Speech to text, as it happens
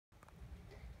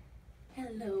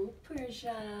Hello,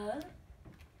 Purrisia.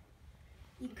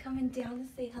 You coming down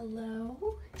to say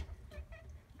hello?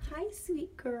 Hi,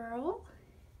 sweet girl.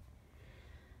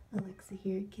 Alexa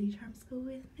here at Kitty Charm School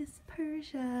with Miss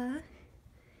Purrisia.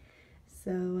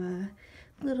 So,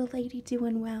 little lady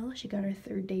doing well. She got her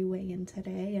 3rd day weigh-in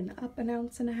today and up 1.5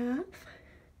 ounces,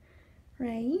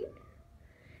 right?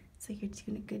 So you're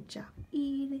doing a good job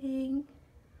eating.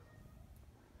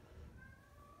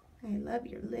 I love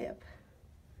your lip.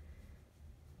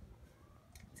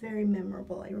 It's very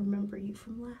memorable. I remember you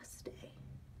from last day.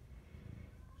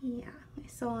 Yeah, I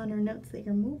saw on her notes that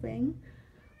you're moving.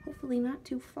 Hopefully not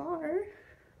too far,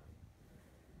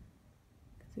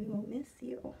 because we won't miss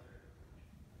you.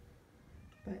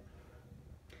 But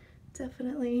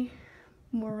definitely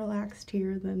more relaxed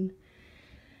here than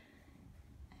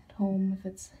at home if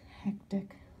it's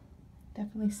hectic.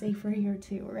 Definitely safer here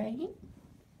too, right?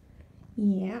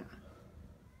 Yeah.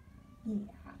 Yeah.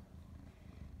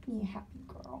 You happy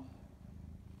girl.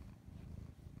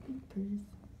 Big purse.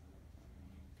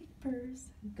 Big purse.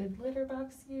 Good litter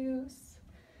box use.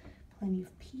 Plenty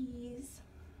of peas.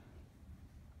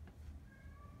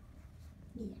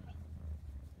 Yeah.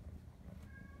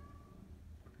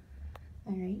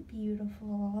 Alright,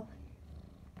 beautiful.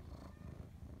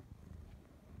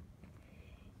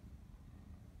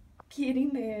 Kitty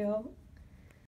mail.